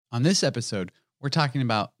On this episode, we're talking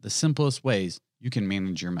about the simplest ways you can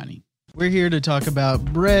manage your money. We're here to talk about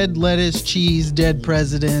bread, lettuce, cheese, dead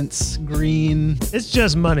presidents, green. It's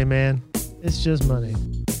just money, man. It's just money.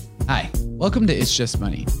 Hi, welcome to It's Just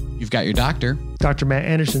Money. You've got your doctor, Dr. Matt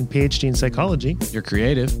Anderson, PhD in psychology. your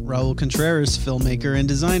creative, Raul Contreras, filmmaker and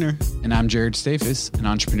designer. and I'm Jared Stafis, an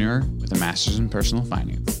entrepreneur with a master's in personal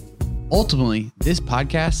finance. Ultimately, this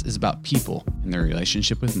podcast is about people and their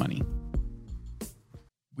relationship with money.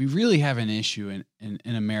 We really have an issue in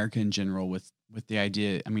America in general with the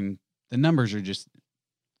idea. I mean, the numbers are just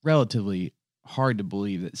relatively hard to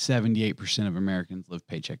believe that 78% of Americans live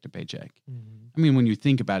paycheck to paycheck. Mm-hmm. I mean, when you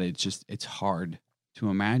think about it, it's hard to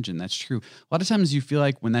imagine that's true. A lot of times you feel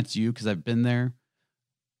like when that's you, because I've been there,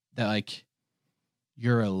 that like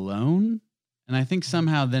you're alone. And I think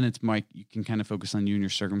somehow then it's like you can kind of focus on you and your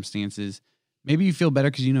circumstances. Maybe you feel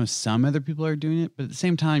better because you know some other people are doing it, but at the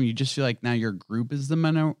same time, you just feel like now your group is the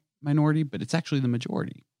minority, but it's actually the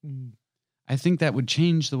majority. Mm. I think that would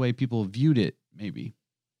change the way people viewed it, maybe.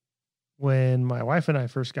 When my wife and I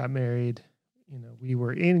first got married, we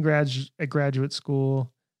were in graduate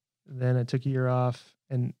school. Then I took a year off,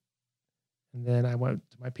 and then I went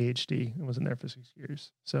to my PhD and was in there for 6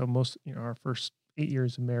 years. So most, our first 8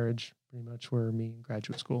 years of marriage pretty much were me in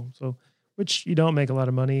graduate school. So, which you don't make a lot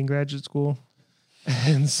of money in graduate school.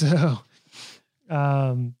 And so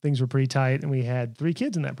things were pretty tight, and we had 3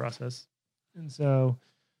 kids in that process. And so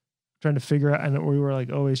trying to figure out, and we were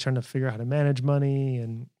like always trying to figure out how to manage money.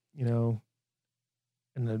 And, and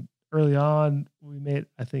then early on we made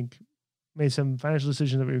some financial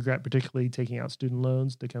decisions that we regret, particularly taking out student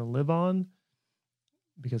loans to kind of live on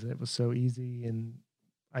because it was so easy. And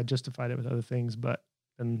I justified it with other things, but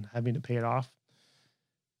then having to pay it off.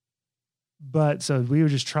 But so we would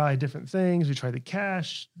just try different things. We tried the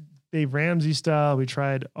cash, Dave Ramsey style. We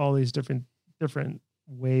tried all these different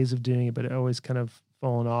ways of doing it, but it always kind of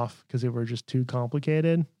fallen off because they were just too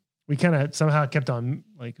complicated. We kind of somehow kept on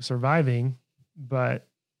like surviving, but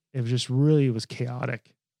it was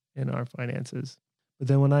chaotic in our finances. But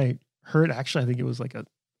then when I heard, actually, I think it was like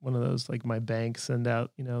one of those, like my bank send out,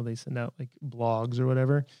 they send out like blogs or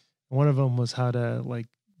whatever. One of them was how to like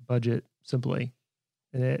budget simply.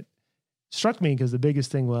 And it struck me because the biggest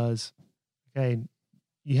thing was, okay,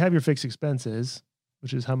 you have your fixed expenses,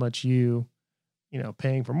 which is how much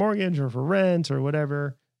paying for mortgage or for rent or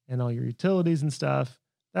whatever, and all your utilities and stuff.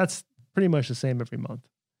 That's pretty much the same every month.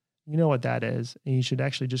 You know what that is. And you should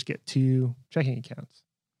actually just get 2 checking accounts.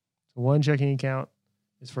 So one checking account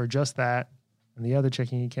is for just that, and the other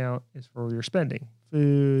checking account is for your spending,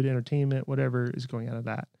 food, entertainment, whatever is going out of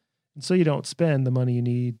that. And so you don't spend the money you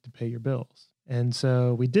need to pay your bills. And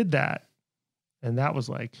so we did that. And that was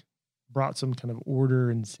like brought some kind of order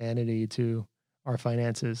and sanity to our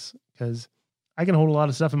finances, because I can hold a lot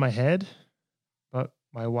of stuff in my head, but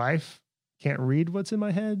my wife can't read what's in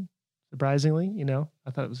my head. Surprisingly, I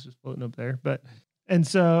thought it was just floating up there, and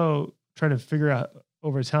so trying to figure out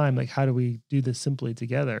over time, like, how do we do this simply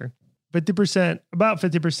together? About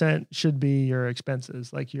 50% should be your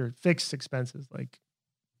expenses, like your fixed expenses, like,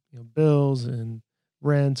 bills and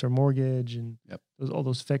rent or mortgage and all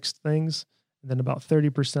those fixed things. And then about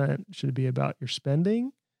 30% should be about your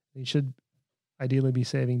spending. You should ideally be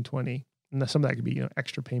saving 20. And some of that could be,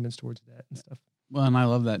 extra payments towards debt and stuff. Well, and I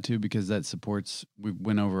love that too, because that supports, we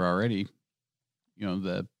went over already,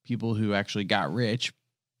 the people who actually got rich.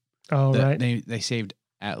 Oh, right. They saved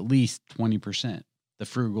at least 20%. The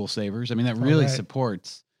frugal savers. I mean, that really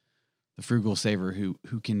supports the frugal saver who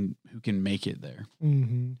can make it there,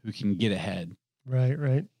 mm-hmm. who can get ahead.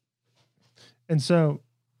 Right. And so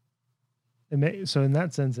in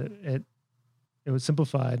that sense, it was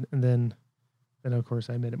simplified, and then of course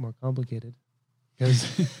I made it more complicated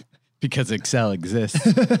because Excel exists.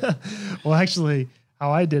 Well, actually,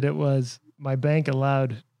 how I did it was my bank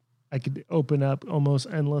I could open up almost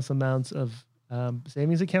endless amounts of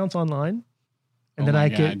savings accounts online. And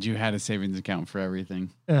then you had a savings account for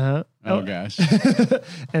everything. Uh-huh. Oh gosh.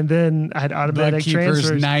 And then I had automatic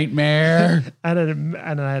transfers. Nightmare. I had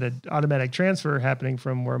an automatic transfer happening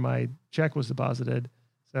from where my check was deposited.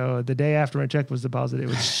 So the day after my check was deposited, it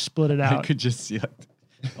would split it out. I could just see like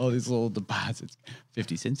all these little deposits,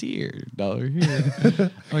 50 cents here, $1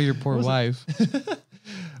 here. Oh, your poor wife.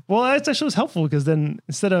 Well, that actually was helpful, because then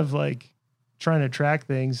instead of like trying to track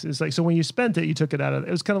things, it's like, so when you spent it, you took it it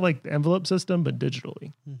was kind of like the envelope system, but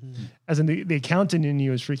digitally. Mm-hmm. As in the accountant in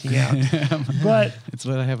you is freaking out. But it's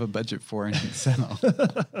what I have a budget for in Excel.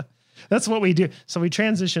 That's what we do. So we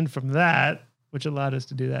transitioned from that, which allowed us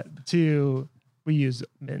to do that, to we use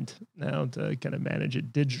Mint now to kind of manage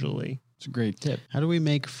it digitally. It's a great tip. How do we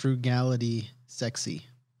make frugality sexy?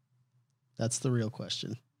 That's the real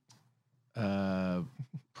question.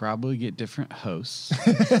 Probably get different hosts.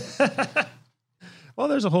 Well,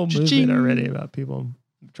 there's a whole Cha-ching. movement already about people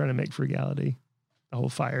trying to make frugality, the whole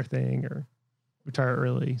FIRE thing or retire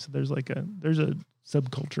early. So there's a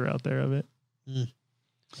subculture out there of it.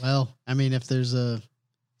 Well, I mean, if there's a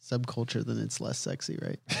subculture, then it's less sexy,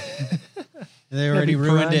 right? They already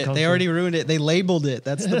ruined it. They already ruined it. They labeled it.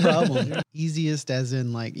 That's the problem. Easiest as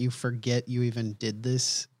in like you forget you even did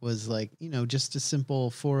this was like, just a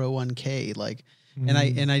simple 401k. Like, and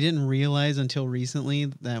I didn't realize until recently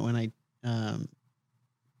that when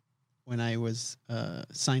I was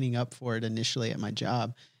signing up for it initially at my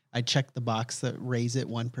job, I checked the box that raise it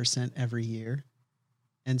 1% every year.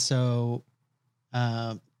 And so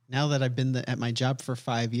now that I've been at my job for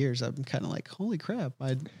 5 years, I'm kind of like, holy crap.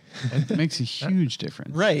 It makes a huge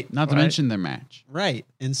difference. Right. Not to mention their match. Right.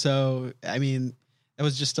 And so, I mean, that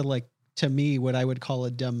was just to me, what I would call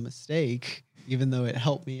a dumb mistake, even though it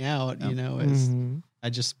helped me out, I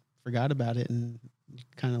just forgot about it, and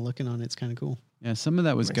kind of looking on it's kind of cool. Yeah. Some of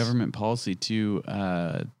that was Nice. government policy too,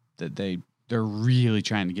 that they're really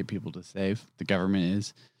trying to get people to save. The government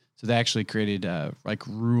is. So they actually created like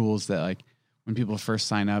rules that like when people first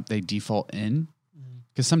sign up, they default in.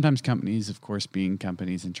 Because sometimes companies, of course, being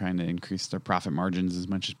companies and trying to increase their profit margins as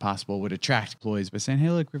much as possible, would attract employees by saying,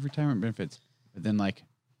 hey, look, we have retirement benefits. But then like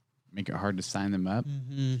make it hard to sign them up.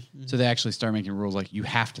 So they actually start making rules like you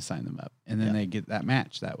have to sign them up. And then they get that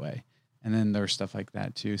match that way. And then there's stuff like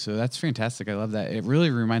that too. So that's fantastic. I love that. It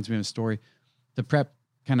really reminds me of a story to prep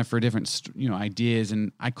kind of for different, ideas.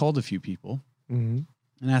 And I called a few people and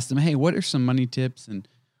asked them, hey, what are some money tips? And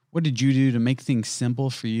what did you do to make things simple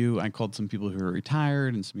for you? I called some people who are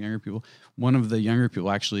retired and some younger people. One of the younger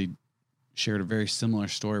people actually shared a very similar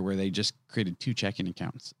story where they just created 2 checking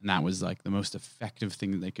accounts. And that was like the most effective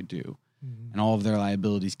thing that they could do. And all of their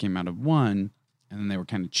liabilities came out of one. And then they were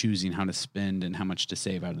kind of choosing how to spend and how much to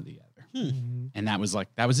save out of the other. And that was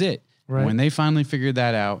it. Right. When they finally figured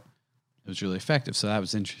that out, it was really effective. So that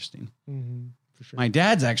was interesting. For sure. My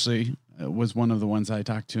dad's actually was one of the ones I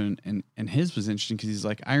talked to, and his was interesting because he's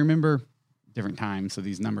like, I remember different times, so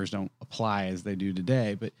these numbers don't apply as they do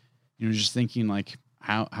today. But just thinking like,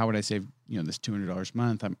 how would I save this $200 a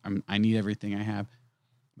month? I need everything I have.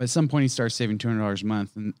 But at some point, he starts saving $200 a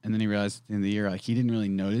month, and then he realized at the end of the year, like he didn't really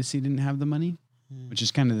notice he didn't have the money, which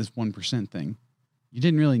is kind of this 1% thing. You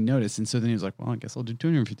didn't really notice, and so then he was like, well, I guess I'll do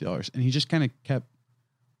 $250, and he just kind of kept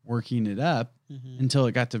working it up until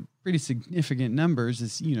it got to pretty significant numbers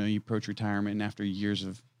as, you approach retirement and after years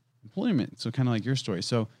of employment. So kind of like your story.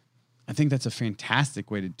 So I think that's a fantastic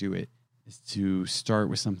way to do it, is to start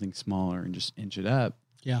with something smaller and just inch it up.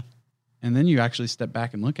 Yeah. And then you actually step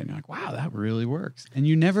back and look at it and you're like, wow, that really works. And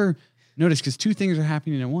you never notice because 2 things are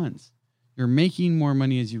happening at once. You're making more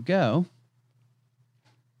money as you go.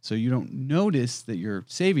 So you don't notice that you're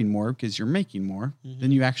saving more because you're making more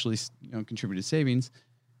than you actually, contribute to savings.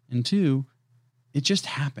 And 2, it just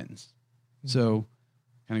happens. So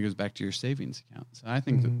kind of goes back to your savings account. So I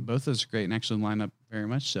think that both those are great and actually line up very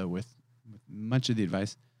much so with much of the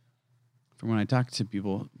advice from when I talk to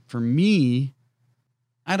people. For me,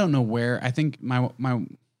 I don't know where. I think my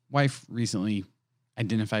wife recently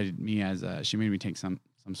identified me as she made me take some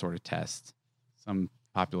sort of test, some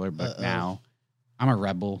popular book. Now I'm a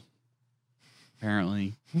rebel,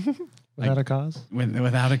 apparently. Without a cause?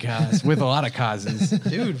 Without a cause, with a lot of causes.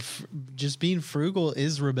 Dude, just being frugal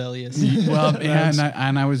is rebellious. Well, yeah,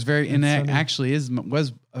 and I was very, and that funny. actually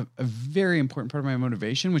was a very important part of my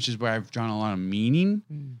motivation, which is where I've drawn a lot of meaning,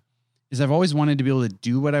 is I've always wanted to be able to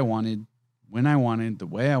do what I wanted, when I wanted, the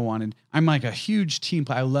way I wanted. I'm like a huge team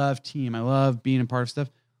player. I love team. I love being a part of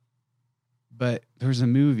stuff. But there was a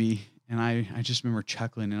movie, and I just remember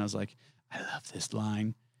chuckling, and I was like, I love this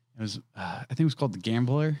line. It was, I think it was called The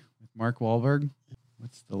Gambler with Mark Wahlberg.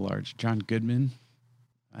 What's the large? John Goodman.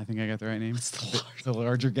 I think I got the right name. What's The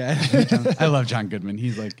larger guy. I love John Goodman.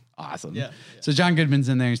 He's like awesome. Yeah. So John Goodman's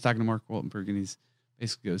in there. He's talking to Mark Wahlberg, and he's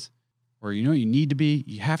basically goes, where you need to be,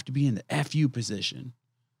 you have to be in the FU position.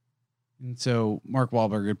 And so Mark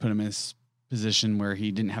Wahlberg would put him in this position where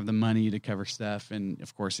he didn't have the money to cover stuff. And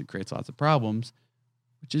of course, it creates lots of problems,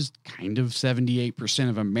 which is kind of 78%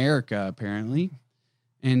 of America, apparently.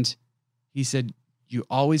 And he said, you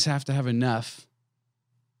always have to have enough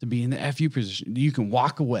to be in the FU position. You can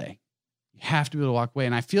walk away. You have to be able to walk away.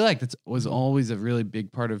 And I feel like that was always a really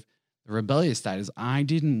big part of the rebellious side, is I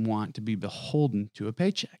didn't want to be beholden to a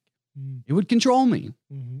paycheck. It would control me.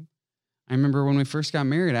 I remember when we first got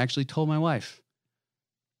married, I actually told my wife,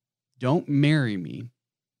 don't marry me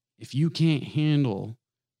if you can't handle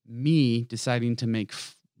me deciding to make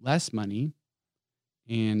less money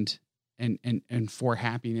and and for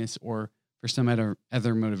happiness or for some other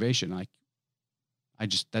motivation. Like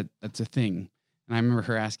that's a thing. And I remember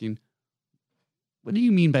her asking, what do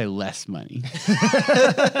you mean by less money?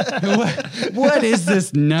 what is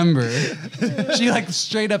this number? She like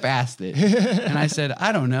straight up asked it. And I said,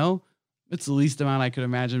 I don't know. It's the least amount I could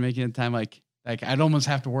imagine making at the time. Like I'd almost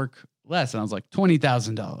have to work less. And I was like,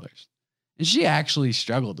 $20,000. And she actually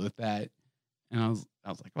struggled with that. And I was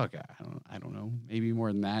like, okay, I don't know, maybe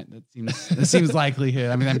more than that. That seems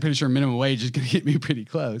likelihood. I mean, I'm pretty sure minimum wage is going to get me pretty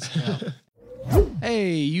close. Yeah.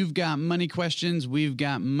 Hey, you've got money questions. We've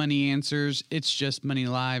got money answers. It's Just Money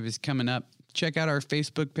Live is coming up. Check out our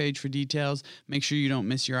Facebook page for details. Make sure you don't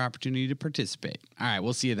miss your opportunity to participate. All right,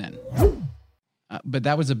 we'll see you then. But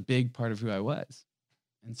that was a big part of who I was.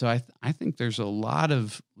 And so I think there's a lot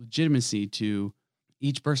of legitimacy to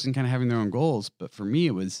each person kind of having their own goals. But for me,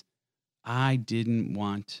 it was, I didn't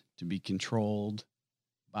want to be controlled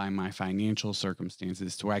by my financial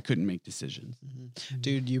circumstances to where I couldn't make decisions. Mm-hmm.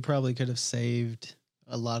 Dude, you probably could have saved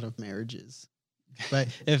a lot of marriages. But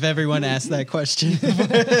if everyone asked that question.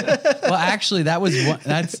 Well, actually that was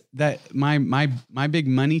my big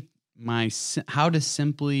money, how to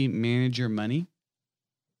simply manage your money.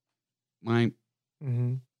 My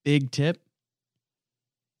big tip,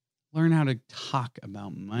 learn how to talk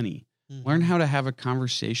about money. Mm-hmm. Learn how to have a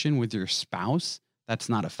conversation with your spouse that's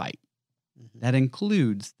not a fight. Mm-hmm. That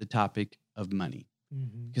includes the topic of money.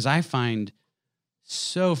 Because I find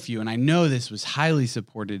so few, and I know this was highly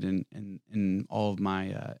supported in all of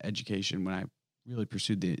my education when I really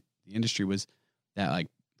pursued the industry, was that like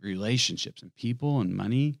relationships and people and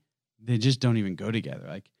money, they just don't even go together.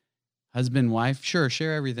 Like husband, wife, sure,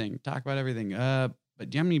 share everything, talk about everything. But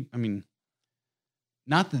do you have any, I mean,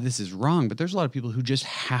 not that this is wrong, but there's a lot of people who just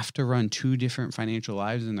have to run two different financial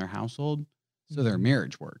lives in their household so their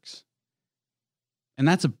marriage works. And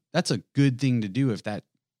that's a good thing to do if that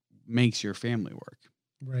makes your family work.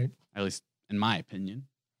 Right. At least in my opinion.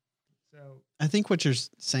 So I think what you're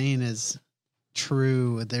saying is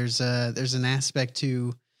true. There's an aspect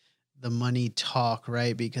to the money talk,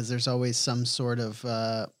 right? Because there's always some sort of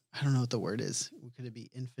I don't know what the word is. Could it be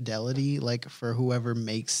infidelity? Like for whoever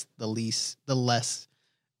makes the less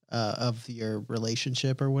of your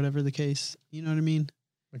relationship or whatever the case. You know what I mean?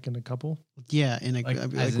 Like in a couple? Yeah, in a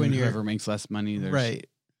like when whoever makes less money, right.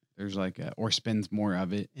 There's like or spends more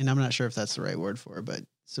of it. And I'm not sure if that's the right word for it, but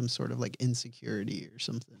some sort of like insecurity or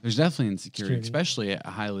something. There's definitely insecurity, especially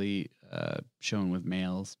highly shown with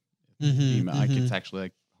males. Like it's actually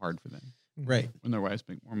like hard for them. Right. When their wives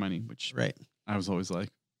make more money, which right. I was always like,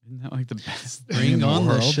 isn't that like the best? Bring on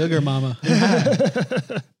the sugar mama.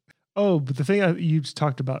 Oh, but the thing you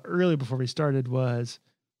talked about earlier before we started was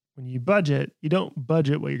when you budget, you don't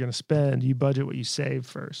budget what you're going to spend. You budget what you save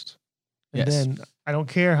first. And then I don't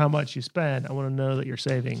care how much you spend. I want to know that you're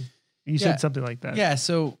saving. You said something like that. Yeah.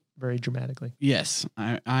 So very dramatically. Yes.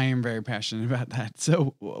 I am very passionate about that.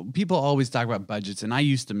 So people always talk about budgets, and I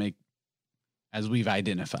used to make, as we've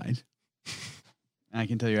identified, I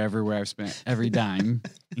can tell you everywhere I've spent every dime,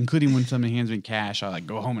 including when somebody hands me cash, I like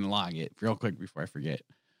go home and log it real quick before I forget.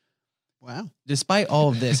 Wow. Despite all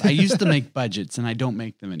of this, I used to make budgets and I don't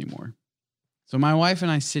make them anymore. So my wife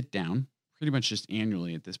and I sit down pretty much just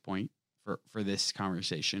annually at this point for this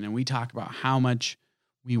conversation. And we talk about how much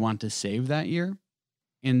we want to save that year.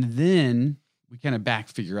 And then we kind of back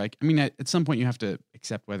figure, like, I mean, at some point you have to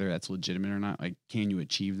accept whether that's legitimate or not. Like, can you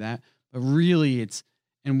achieve that? But really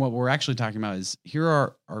and what we're actually talking about is here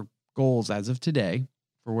are our goals as of today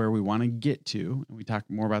for where we want to get to. And we talk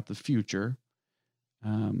more about the future.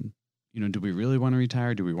 Do we really want to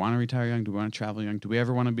retire? Do we want to retire young? Do we want to travel young? Do we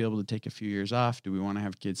ever want to be able to take a few years off? Do we want to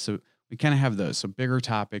have kids? So we kind of have those. So bigger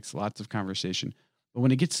topics, lots of conversation. But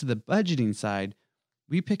when it gets to the budgeting side,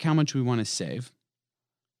 we pick how much we want to save.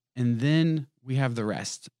 And then we have the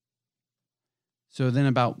rest. So then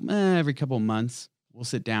about every couple of months, we'll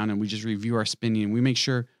sit down and we just review our spending. And we make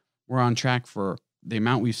sure we're on track for the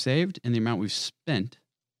amount we've saved and the amount we've spent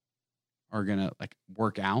are going to like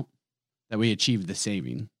work out, that we achieve the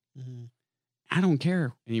saving. Mm-hmm. I don't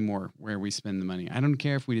care anymore where we spend the money. I don't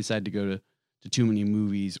care if we decide to go to too many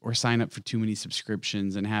movies or sign up for too many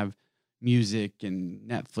subscriptions and have music and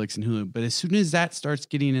Netflix and Hulu. But as soon as that starts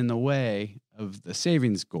getting in the way of the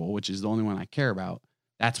savings goal, which is the only one I care about,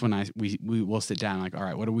 that's when we will sit down like, all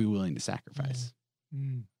right, what are we willing to sacrifice?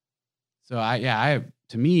 Mm. So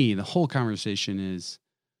to me, the whole conversation is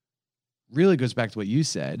really goes back to what you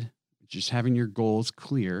said, just having your goals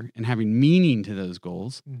clear and having meaning to those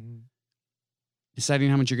goals, deciding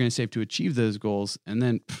how much you're going to save to achieve those goals, and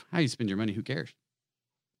then how you spend your money, who cares?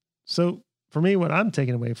 So for me, what I'm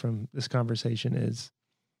taking away from this conversation is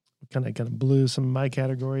kind of blew some of my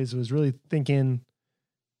categories. It was really thinking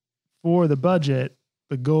for the budget,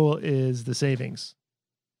 the goal is the savings.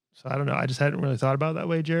 So I don't know. I just hadn't really thought about it that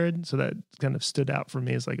way, Jared. So that kind of stood out for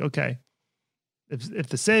me. It's like, okay, if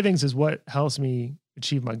the savings is what helps me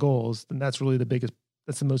achieve my goals, then that's really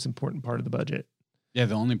that's the most important part of the budget. Yeah.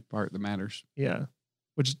 The only part that matters. Yeah.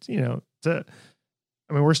 Which,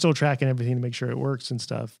 we're still tracking everything to make sure it works and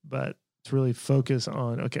stuff, but to really focus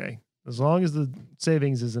on, okay, as long as the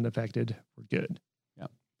savings isn't affected, we're good. Yeah.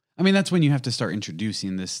 I mean, that's when you have to start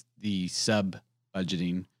introducing the sub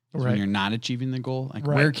budgeting. Right. When you're not achieving the goal, like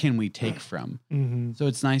where can we take from? Mm-hmm. So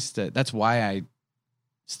it's nice that's why I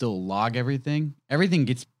still log everything. Everything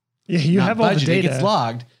gets you have budgeted, all the data. It gets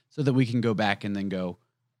logged so that we can go back and then go,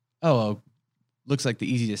 looks like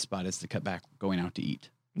the easiest spot is to cut back going out to eat.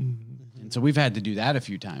 Mm-hmm. And so we've had to do that a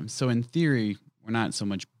few times. So in theory, we're not so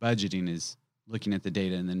much budgeting as looking at the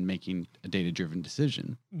data and then making a data-driven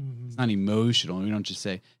decision. Mm-hmm. It's not emotional. We don't just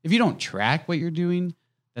say, if you don't track what you're doing,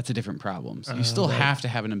 that's a different problem. So you still have to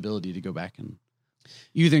have an ability to go back and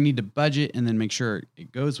you either need to budget and then make sure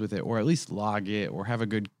it goes with it, or at least log it, or have a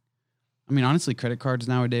good, honestly, credit cards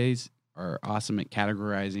nowadays are awesome at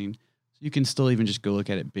categorizing. So you can still even just go look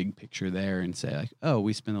at it big picture there and say like, oh,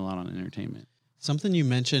 we spend a lot on entertainment. Something you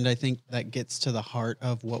mentioned, I think that gets to the heart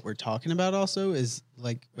of what we're talking about also is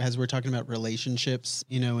like, as we're talking about relationships,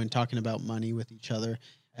 and talking about money with each other,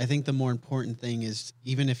 I think the more important thing is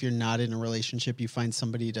even if you're not in a relationship, you find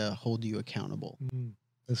somebody to hold you accountable. Mm-hmm.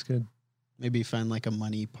 That's good. Maybe find like a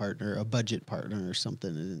money partner, a budget partner or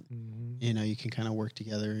something. And, you can kind of work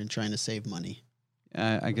together in trying to save money.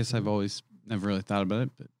 I guess I've always never really thought about it,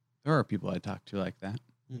 but there are people I talk to like that.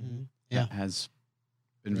 Mm-hmm. That has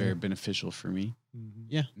been very beneficial for me. Mm-hmm.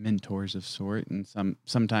 Yeah. Mentors of sort, and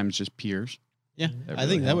sometimes just peers. Yeah, I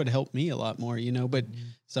think that would help me a lot more, but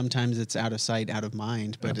sometimes it's out of sight, out of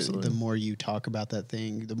mind. But the more you talk about that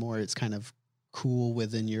thing, the more it's kind of cool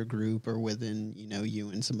within your group or within, you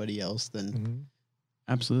and somebody else. Then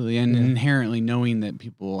absolutely. And inherently knowing that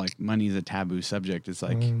people like money is a taboo subject, it's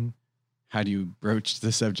like, how do you broach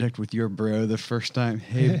the subject with your bro the first time?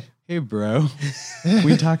 Hey, bro,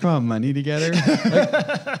 we talk about money together.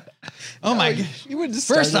 Oh my God. You would just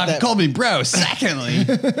first off, you called me bro. Secondly,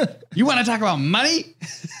 you want to talk about money?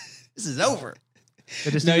 This is over.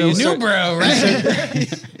 You knew bro,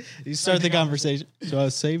 right? You start the conversation. So I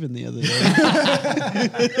was saving the other day.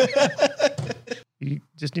 You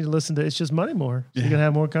just need to listen to It's Just Money more. So you can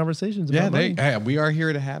have more conversations about money. We are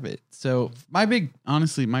here to have it. So my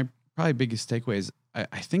probably biggest takeaway is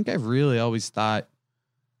I think I've really always thought,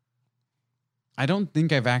 I don't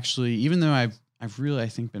think I've actually, even though I've really, I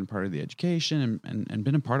think, been part of the education and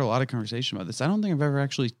been a part of a lot of conversation about this, I don't think I've ever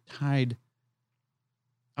actually tied.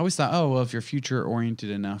 I always thought, if you're future oriented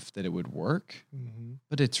enough that it would work,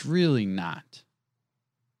 but it's really not.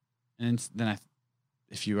 And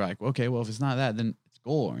if you're like, okay, well, if it's not that, then it's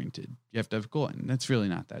goal oriented. You have to have a goal, and that's really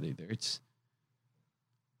not that either. It's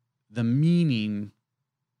the meaning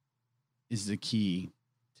is the key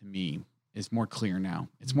to me. Is more clear now.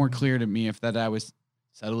 It's more clear to me if I was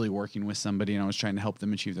subtly working with somebody and I was trying to help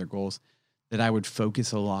them achieve their goals, that I would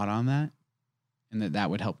focus a lot on that, and that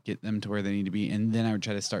would help get them to where they need to be. And then I would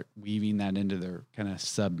try to start weaving that into their kind of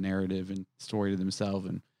sub narrative and story to themselves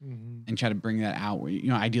and try to bring that out where,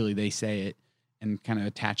 ideally they say it and kind of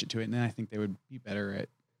attach it to it. And then I think they would be better at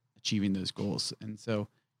achieving those goals. And so,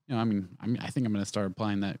 I think I'm going to start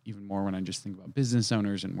applying that even more when I just think about business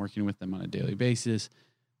owners and working with them on a daily basis.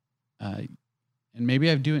 And maybe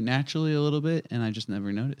I do it naturally a little bit and I just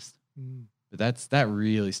never noticed. But that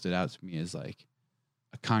really stood out to me as like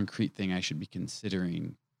a concrete thing I should be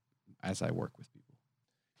considering as I work with people.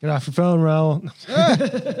 Get off your phone, Raul.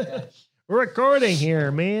 We're recording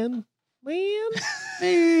here, man. Man.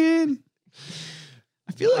 I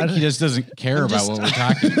feel like he just doesn't care about what we're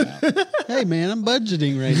talking about. Hey, man, I'm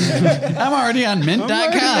budgeting right now. I'm already on mint.com.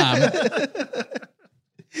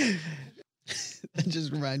 That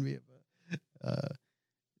just reminded me of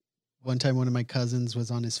one time one of my cousins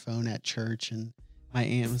was on his phone at church and my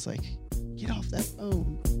aunt was like, get off that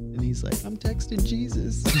phone. And he's like, I'm texting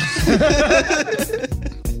Jesus.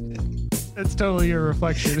 That's totally your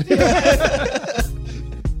reflection.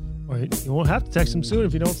 Wait, you won't have to text him soon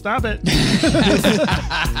if you don't stop it.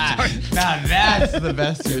 Now that's the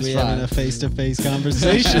best response. We're having a face-to-face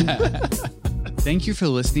conversation. Thank you for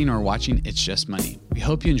listening or watching It's Just Money. We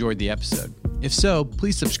hope you enjoyed the episode. If so,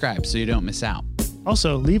 please subscribe so you don't miss out.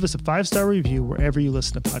 Also, leave us a 5-star review wherever you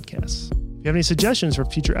listen to podcasts. If you have any suggestions for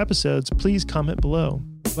future episodes, please comment below.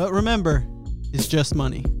 But remember, it's just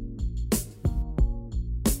money.